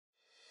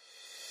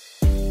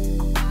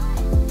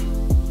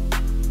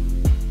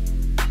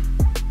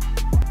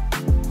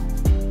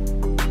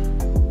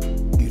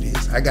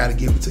I gotta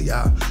give it to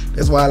y'all.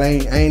 That's why I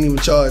ain't even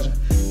charging.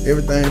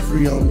 Everything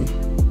free on me.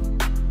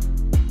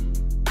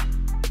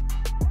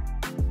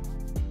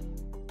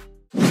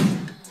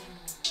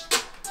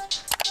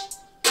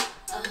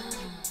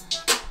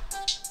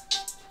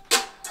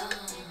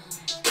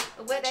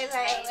 What they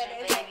say?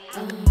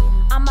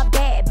 I'm a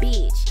bad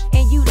bitch,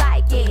 and you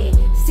like it.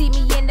 See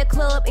me in the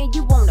club, and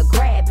you wanna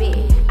grab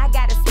it. I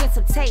got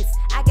expensive taste,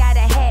 I gotta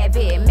have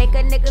it. Make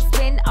a nigga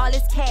spend all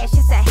his cash,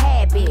 it's a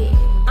habit.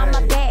 I'm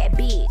a bad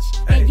bitch,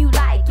 and you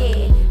like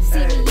it.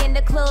 See me in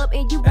the club,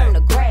 and you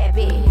wanna grab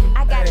it.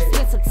 I got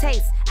expensive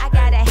taste, I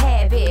gotta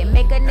have it.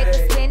 Make a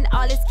nigga spend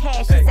all his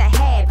cash, it's a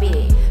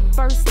habit.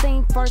 First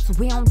thing first,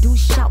 we don't do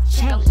short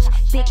change.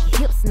 Thick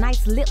hips,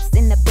 nice lips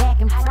in the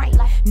back and frame.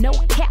 No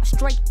cap,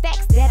 straight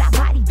facts that I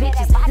body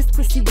bitches. This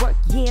pussy work,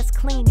 yeah, it's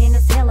clean and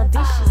it's hella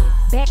vicious.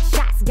 Back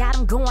shots got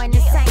them going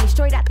insane.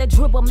 Straight out the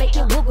dribble, make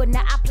it wiggle.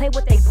 Now I play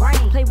with they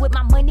brain. Play with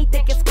my money,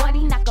 think it's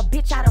funny, knock a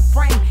bitch out of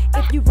frame.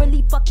 If you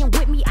really fucking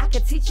with me, I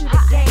can teach you the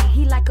game.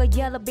 He like a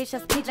yellow bitch,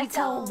 that's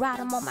pigeon-toed. Ride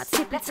him on my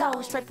tippy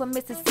toes, straight from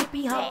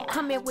Mississippi, ho.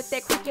 Come in with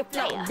that cricket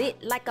flow,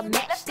 lit like a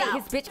matchstick.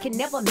 His bitch can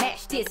never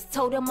match this.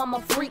 Told him I'm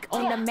a freak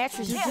on the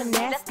mattress, you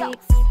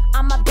gymnastics.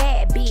 I'm a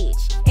bad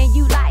bitch, and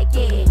you like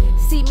it.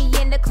 See me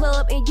in the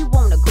club, and you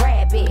wanna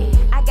grab it.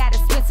 I got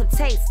expensive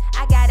taste,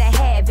 I gotta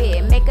have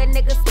it. Make a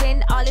nigga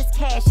spend all his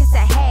cash, it's a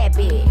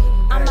habit.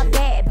 I'm a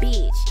bad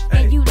bitch,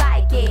 and you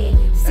like it.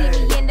 See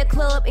me in the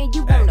club, and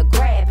you wanna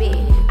grab it.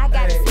 I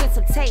got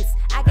expensive taste,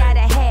 I gotta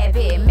have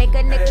it. Make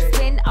a nigga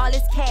spend all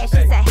his cash,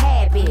 it's a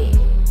habit.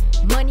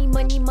 Money,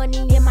 money,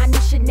 money in my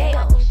new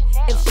Chanel.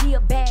 If she a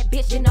bad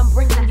bitch, then I'm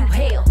bringing you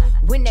hell.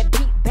 When that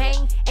beat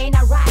bang, ain't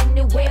I riding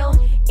it well?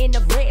 In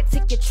the red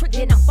ticket trick,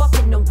 then I'm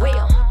fucking the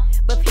well.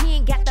 But if he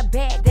ain't got the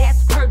bag,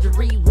 that's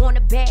perjury. Want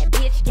a bad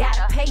bitch,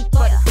 gotta pay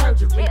for the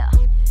surgery.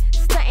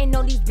 Stunting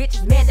on these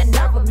bitches, man, the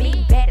nerve of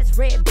me. Baddest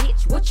red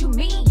bitch, what you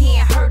mean? You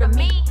ain't heard of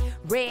me.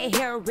 Red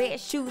hair, red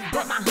shoes,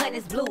 but my hunt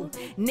is blue.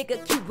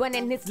 Nigga keep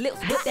running his lips,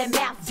 what that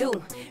mouth do?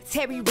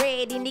 Terry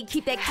Red, and he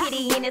keep that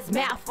kitty in his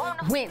mouth.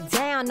 Went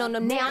down on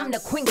him, now I'm the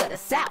queen of the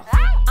South.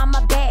 I'm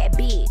a bad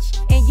bitch,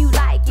 and you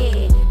like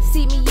it.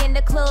 See me in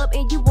the club,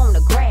 and you wanna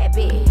grab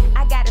it.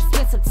 I got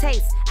expensive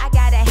taste, I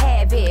gotta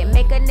have it.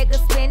 Make a nigga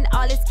spend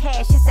all his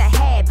cash, it's a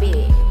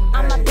habit.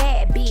 I'm a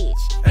bad bitch,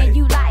 and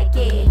you like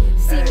it.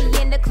 See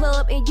me in the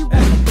club, and you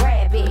wanna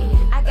grab it.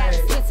 I got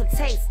expensive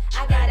taste,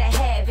 I gotta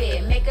have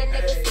it. Make a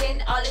nigga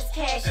spend all his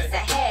cash, it's a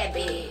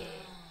habit.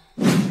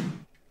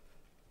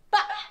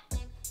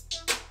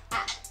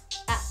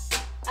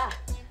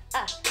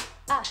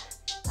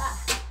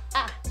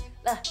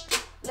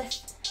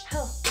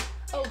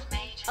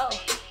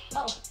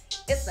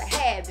 It's a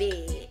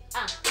habit.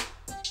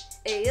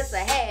 It's a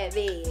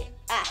habit.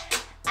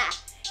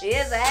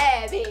 It's a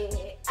habit.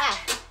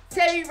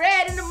 Terry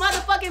Red in the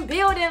motherfucking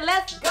building.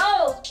 Let's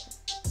go.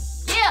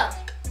 Yeah.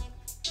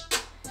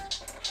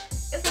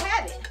 It's a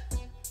habit.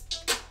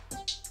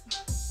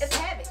 It's a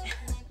habit.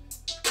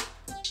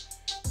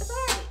 It's a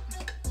habit.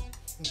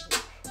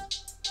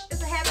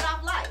 It's a habit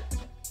off life.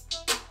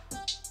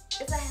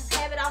 It's a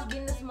habit off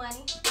getting this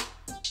money.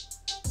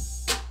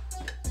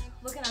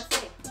 What can I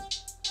say?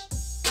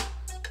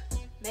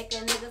 Make a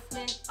nigga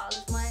spend all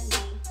his money.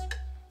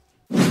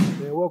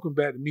 Man, welcome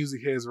back to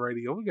MUZIQ HEADZ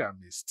Radio. We got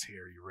Miss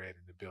Terre Redd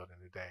in the building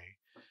today.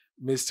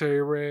 Miss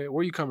Terre Redd,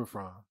 where you coming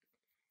from?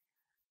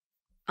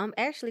 I'm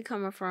actually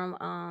coming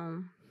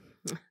from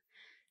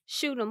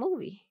shooting a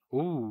movie.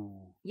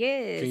 Ooh.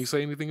 Yes. Can you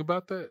say anything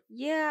about that?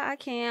 Yeah, I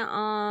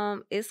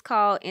can. It's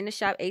called In the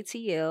Shop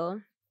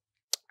ATL.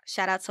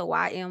 Shout out to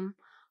YMO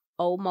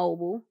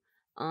Mobile.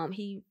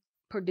 He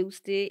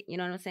produced it, you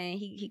know what I'm saying?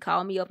 He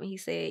called me up and he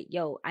said,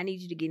 yo, I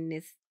need you to get in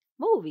this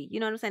movie. You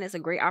know what I'm saying? It's a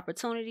great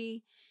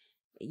opportunity.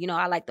 You know,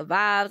 I like the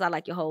vibes. I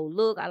like your whole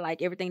look. I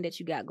like everything that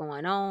you got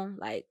going on.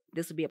 Like,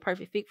 this would be a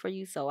perfect fit for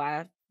you. So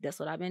that's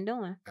what I've been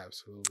doing.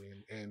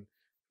 Absolutely. And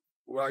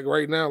like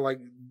right now, like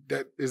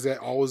that, is that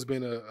always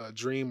been a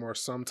dream or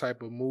some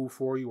type of move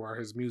for you, or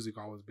has music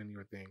always been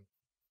your thing?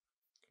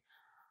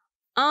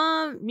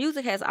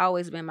 Music has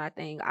always been my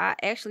thing. I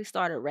actually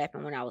started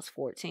rapping when I was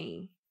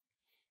 14.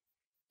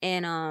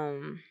 And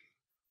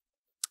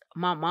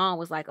my mom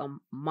was like a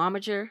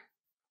momager.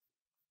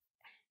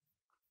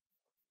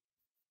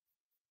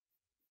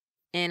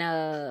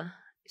 And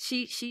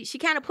she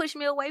kind of pushed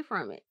me away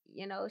from it.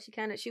 You know,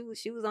 she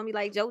was on me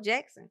like Joe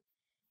Jackson.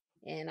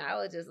 And I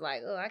was just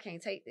like, oh, I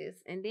can't take this.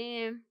 And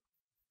then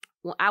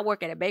when I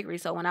work at a bakery,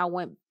 so when I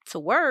went to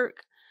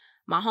work,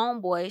 my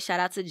homeboy,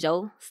 shout out to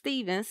Joe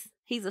Stevens,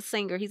 he's a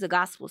singer, he's a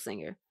gospel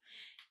singer.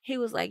 He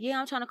was like, yeah,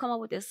 I'm trying to come up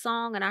with this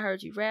song, and I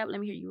heard you rap,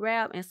 let me hear you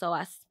rap. And so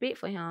I spit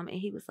for him, and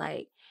he was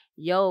like,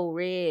 yo,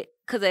 Red,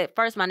 because at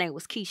first my name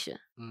was Keisha,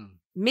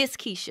 Miss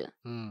Keisha.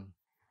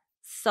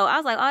 So I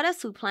was like, oh,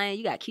 that's too plain.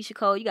 You got Keisha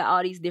Cole, you got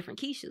all these different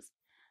Keishas.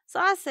 So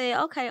I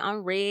said, okay,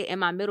 I'm Red, and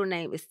my middle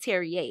name is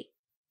Terry.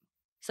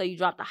 So you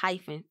dropped the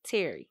hyphen,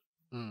 Terry.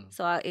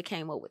 So it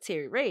came up with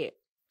Terre Redd.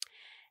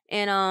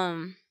 And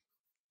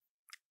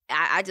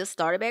I just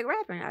started back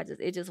rapping.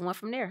 It just went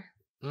from there.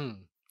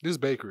 This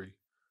bakery,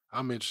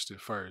 I'm interested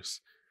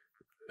first.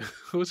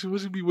 What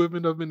you be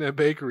whipping up in that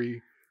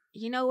bakery?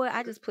 You know what?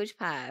 I just push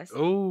pies.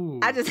 Oh,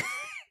 I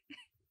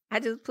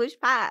just push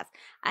pies.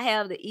 I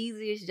have the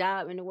easiest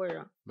job in the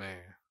world. Man,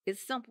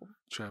 It's simple.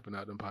 trapping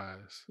out them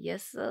pies.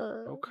 Yes,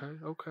 sir.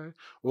 Okay.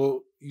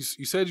 Well, you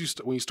said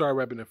when you started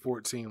rapping at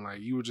 14,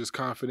 like you were just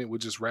confident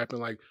with just rapping.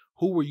 Like,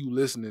 who were you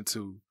listening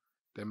to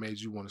that made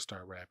you want to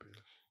start rapping?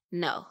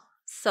 No.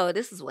 So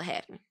this is what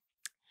happened.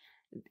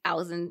 I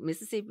was in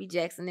Mississippi,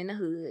 Jackson, in the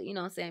hood. You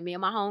know what I'm saying? Me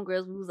and my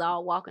homegirls, we was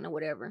all walking or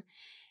whatever.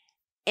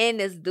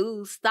 And this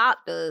dude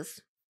stopped us.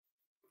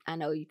 I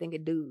know you think a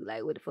dude,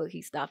 like, what the fuck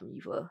he stopping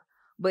you for?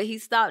 But he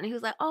stopped and he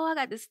was like, oh, I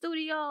got the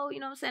studio. You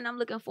know what I'm saying? I'm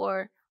looking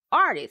for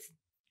artists.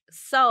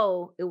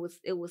 So it was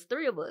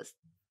 3 of us.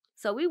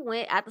 So we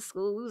went after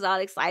school. We was all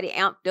excited,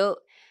 amped up.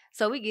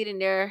 So we get in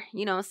there,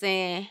 you know what I'm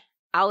saying?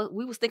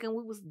 We was thinking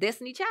we was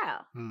Destiny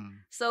Child.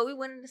 So we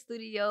went in the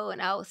studio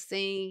and I was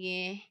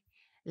singing,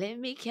 let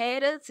me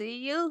cater to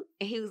you.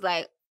 And he was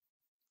like,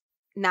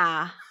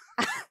 nah,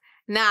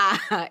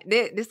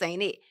 this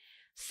ain't it.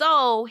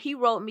 So he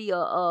wrote me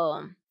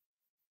a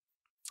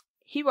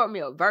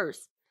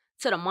verse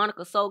to the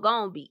Monica So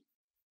Gone beat.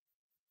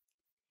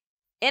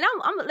 And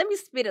I'm let me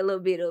spit a little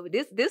bit of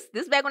it.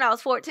 This back when I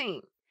was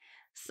 14.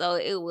 So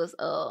it was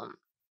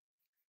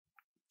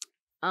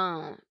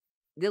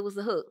there was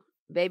the hook.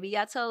 Baby,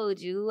 I told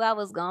you I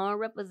was gonna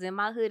represent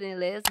my hood and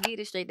let's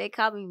get it straight. They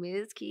call me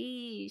Miss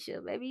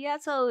Keisha. Baby, I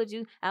told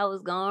you I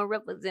was gonna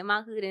represent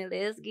my hood and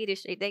let's get it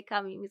straight. They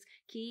call me Miss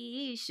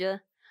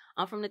Keisha.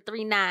 I'm from the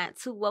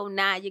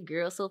 39209. Your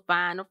girl so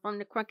fine. I'm from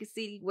the crunky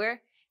city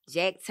where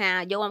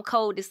Jacktown. Yo, I'm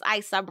cold as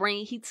ice. I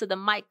bring heat to the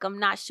mic. I'm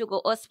not sugar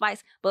or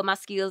spice, but my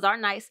skills are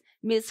nice.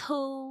 Miss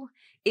Who?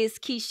 It's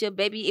Keisha,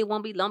 baby. It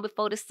won't be long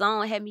before the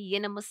song had me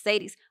in a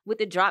Mercedes with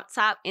the drop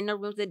top in the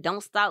rims that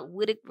don't stop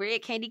with a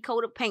red candy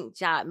coated paint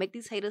job. Make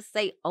these haters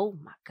say, oh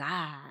my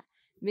God.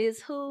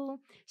 Miss Who?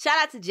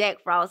 Shout out to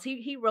Jack Frost.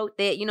 He wrote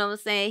that, you know what I'm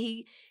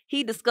saying?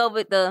 He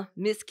discovered the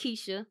Miss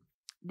Keisha.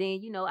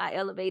 Then, you know, I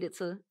elevated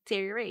to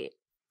Terre Redd.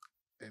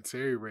 And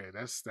Terre Redd,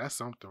 that's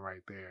something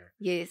right there.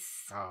 Yes.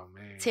 Oh,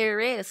 man. Terre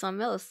Redd is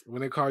something else.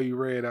 When they call you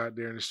Red out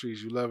there in the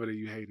streets, you love it or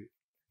you hate it?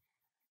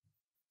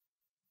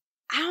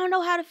 I don't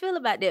know how to feel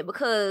about that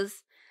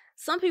because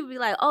some people be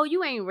like, oh,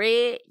 you ain't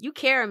red, you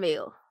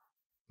caramel.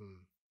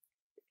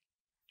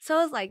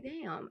 So it's like,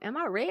 damn, am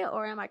I red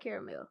or am I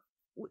caramel?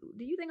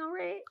 Do you think I'm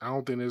red? I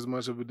don't think there's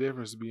much of a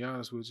difference, to be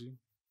honest with you.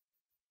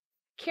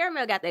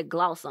 Caramel got that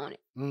gloss on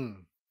it.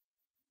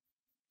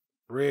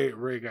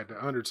 Red got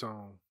the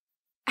undertone.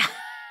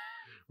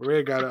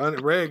 Red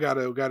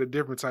got a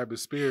different type of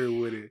spirit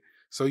with it.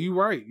 So you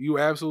right. You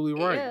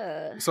absolutely right.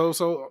 Yeah.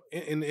 So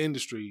in the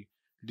industry,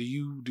 do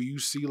you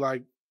see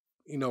like,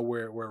 you know,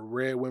 where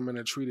red women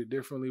are treated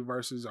differently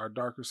versus our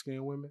darker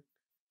skinned women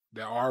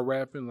that are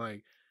rapping?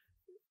 Like,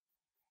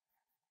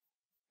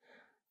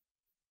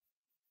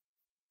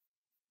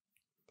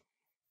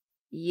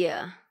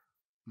 yeah.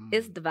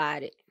 It's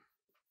divided.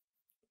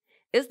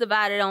 It's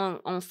divided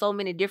on so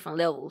many different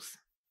levels.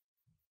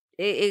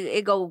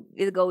 It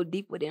go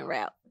deeper than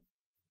rap.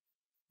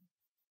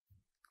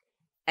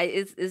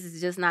 It's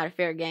just not a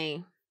fair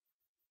game.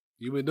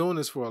 You've been doing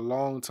this for a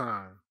long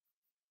time.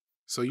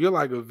 So you're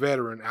like a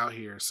veteran out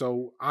here.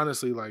 So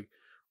honestly, like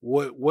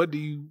what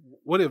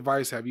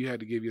advice have you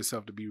had to give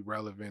yourself to be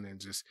relevant and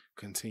just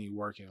continue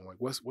working? Like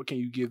what can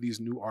you give these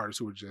new artists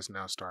who are just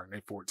now starting?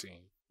 They're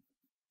 14.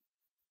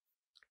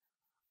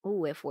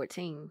 Ooh, at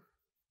 14.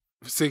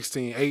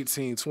 16,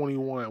 18,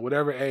 21,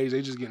 whatever age,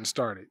 they just getting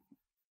started.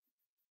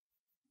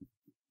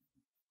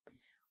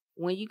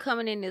 When you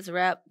coming in this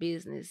rap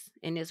business,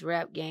 in this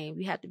rap game,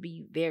 you have to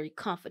be very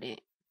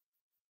confident.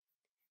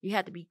 You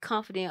have to be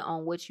confident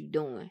on what you're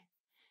doing.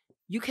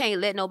 You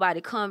can't let nobody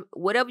come.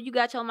 Whatever you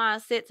got your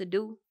mind set to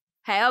do,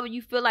 however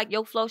you feel like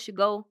your flow should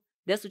go,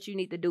 that's what you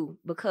need to do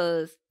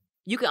because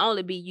you can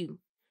only be you.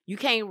 You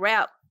can't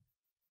rap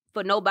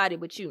for nobody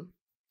but you.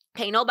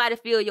 Can't nobody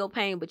feel your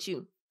pain but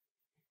you.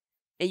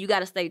 And you got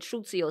to stay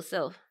true to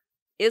yourself.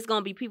 It's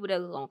going to be people that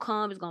are going to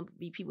come. It's going to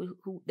be people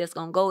that's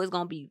going to go. It's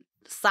going to be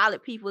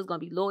solid people. It's going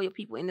to be loyal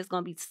people. And it's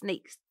going to be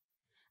snakes.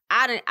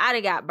 I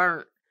done got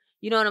burnt.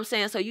 You know what I'm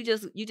saying? So you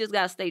just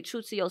got to stay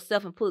true to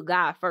yourself and put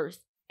God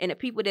first. And the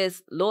people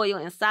that's loyal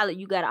and solid,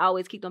 you got to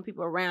always keep them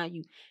people around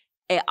you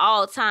at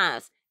all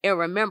times. And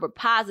remember,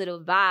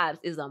 positive vibes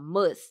is a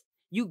must.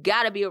 You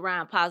got to be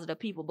around positive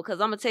people because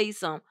I'm going to tell you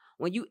something.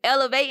 When you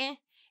elevating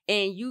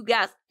and you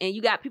got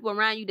people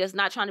around you that's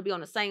not trying to be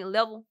on the same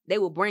level, they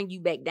will bring you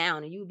back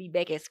down and you'll be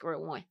back at square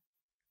one.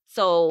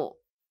 So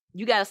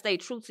you got to stay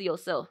true to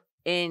yourself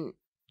and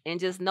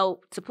just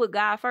know to put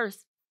God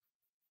first.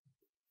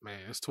 Man,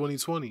 it's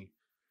 2020.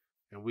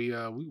 And we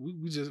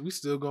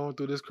still going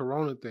through this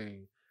corona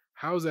thing.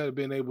 How's that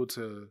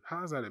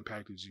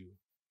impacted you?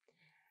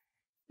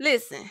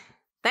 Listen,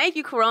 thank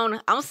you,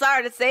 Corona. I'm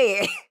sorry to say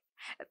it.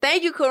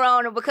 Thank you,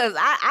 Corona, because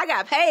I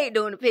got paid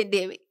during the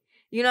pandemic.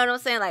 You know what I'm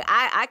saying? Like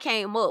I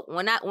came up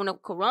when the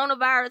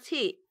coronavirus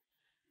hit.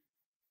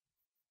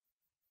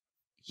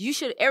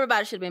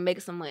 Everybody should have been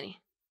making some money.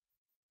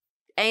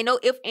 Ain't no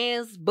ifs,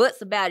 ands,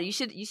 buts about it. You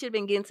should have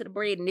been getting to the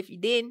bread, and if you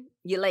didn't,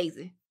 you're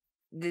lazy.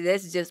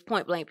 That's just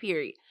point blank,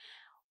 period.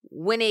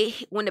 When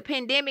the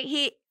pandemic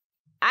hit,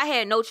 I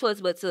had no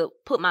choice but to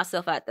put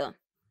myself out there.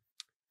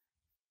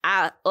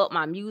 I upped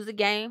my music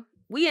game.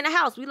 We in the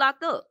house, we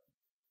locked up.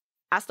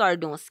 I started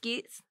doing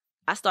skits.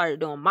 I started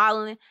doing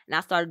modeling, and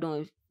I started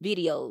doing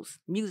videos,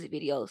 music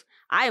videos.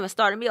 I even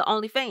started me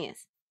on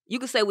OnlyFans. You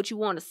can say what you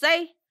want to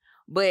say,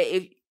 but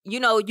if you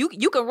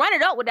can run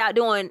it up without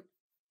doing,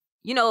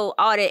 all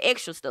that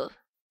extra stuff.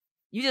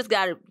 You just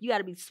gotta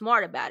be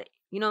smart about it.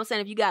 You know what I'm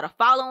saying? If you got a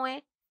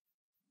following,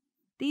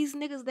 these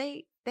niggas,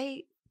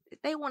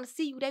 if they want to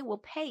see you, they will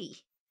pay.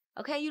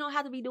 Okay? You don't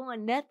have to be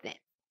doing nothing.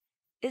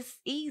 It's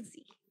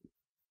easy.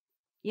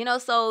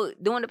 So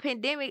during the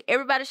pandemic,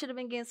 everybody should have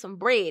been getting some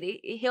bread.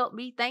 It helped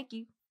me. Thank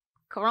you.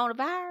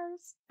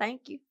 Coronavirus.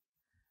 Thank you.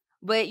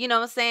 But you know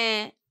what I'm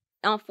saying?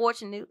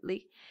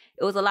 Unfortunately,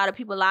 it was a lot of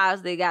people's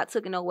lives that got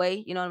taken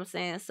away. You know what I'm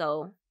saying?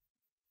 So,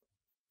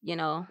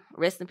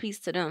 rest in peace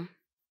to them.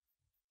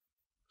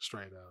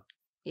 Straight up.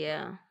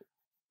 Yeah.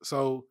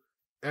 So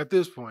at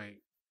this point,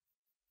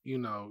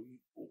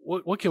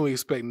 what can we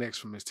expect next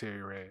from Miss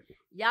Terre Redd?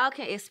 Y'all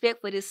can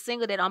expect for this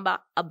single that I'm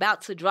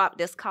about to drop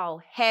that's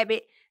called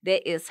Habit,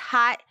 that is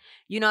hot.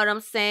 You know what I'm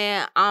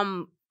saying?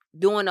 I'm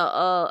doing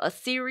a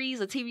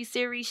TV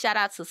series. Shout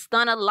out to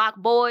Stunner, Lock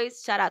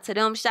Boys. Shout out to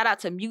them. Shout out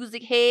to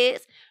MUZIQ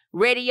HEADZ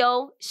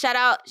Radio. Shout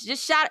out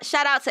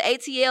to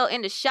ATL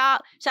in the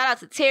shop. Shout out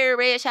to Terre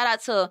Redd. Shout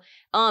out to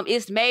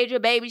It's Major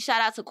Baby.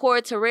 Shout out to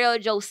Corey Terrell,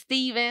 Joe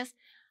Stevens.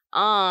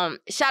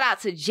 Shout out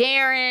to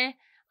Jaren.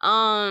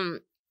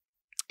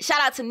 Shout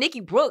out to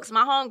Nikki Brooks,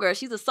 my homegirl.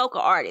 She's a soca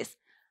artist.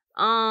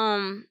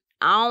 I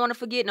don't want to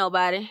forget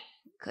nobody,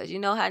 cause you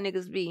know how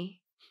niggas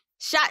be.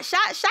 Shout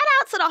out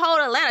to the whole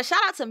Atlanta. Shout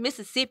out to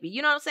Mississippi.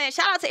 You know what I'm saying?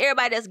 Shout out to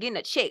everybody that's getting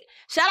a check.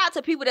 Shout out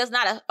to people that's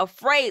not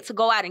afraid to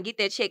go out and get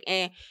their check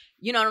and,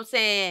 you know what I'm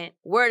saying,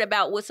 worried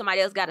about what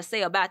somebody else got to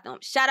say about them.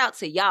 Shout out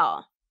to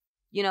y'all,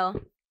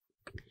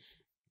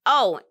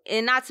 Oh,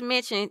 and not to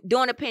mention,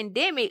 during the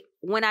pandemic,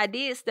 when I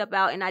did step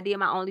out and I did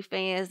my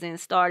OnlyFans and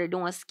started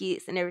doing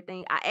skits and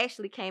everything, I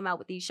actually came out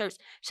with these shirts.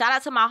 Shout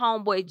out to my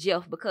homeboy,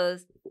 Jeff,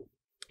 because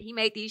he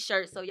made these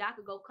shirts, so y'all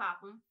could go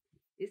cop them.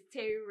 It's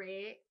Terre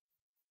Redd.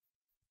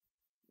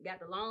 Got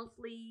the long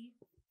sleeve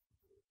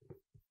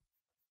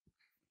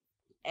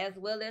as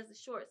well as the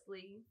short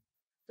sleeve.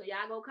 So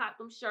y'all go cop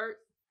them shirts.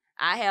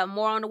 I have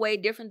more on the way,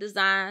 different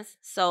designs.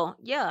 So,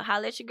 yeah,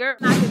 holla at your girl.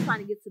 I'm just trying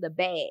to get to the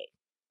bag.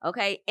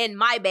 Okay, in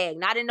my bag,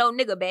 not in no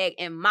nigga bag,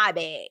 in my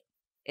bag.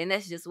 And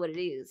that's just what it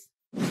is.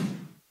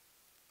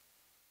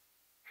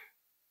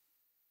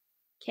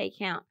 K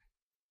Count.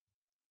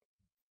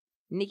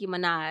 Nicki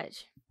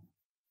Minaj.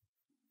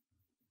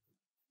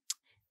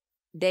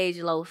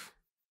 Dej Loaf.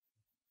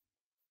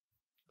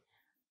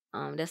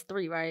 That's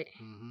 3, right?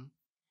 Mm-hmm.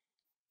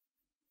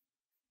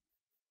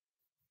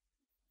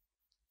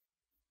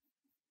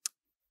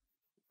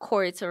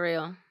 Corey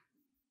Terrell.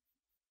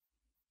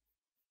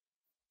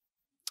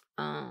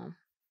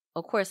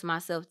 Of course,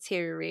 myself,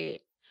 Terre Redd.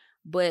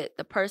 But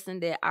the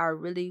person that I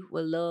really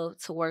would love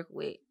to work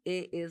with,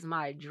 it is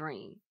my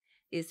dream,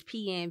 is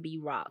PNB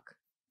Rock.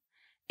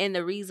 And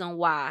the reason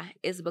why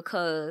is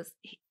because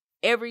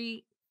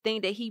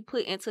everything that he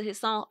put into his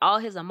song, all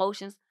his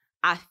emotions,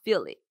 I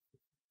feel it.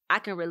 I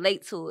can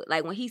relate to it.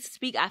 Like when he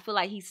speak, I feel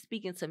like he's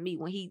speaking to me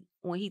when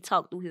he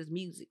talk through his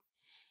music.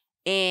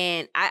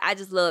 And I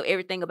just love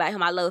everything about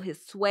him. I love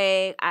his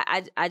swag.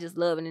 I just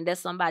love it. And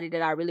that's somebody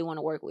that I really want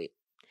to work with.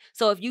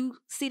 So if you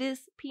see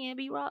this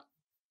PNB Rock,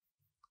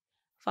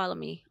 follow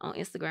me on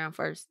Instagram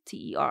first,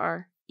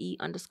 TERRE_REDD,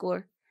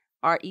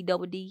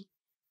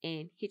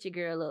 and hit your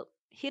girl up.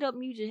 Hit up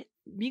MUZIQ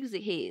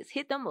HEADZ.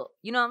 Hit them up.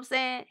 You know what I'm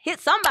saying? Hit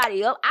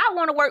somebody up. I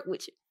want to work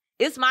with you.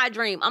 It's my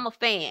dream. I'm a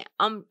fan.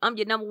 I'm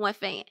your #1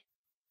 fan.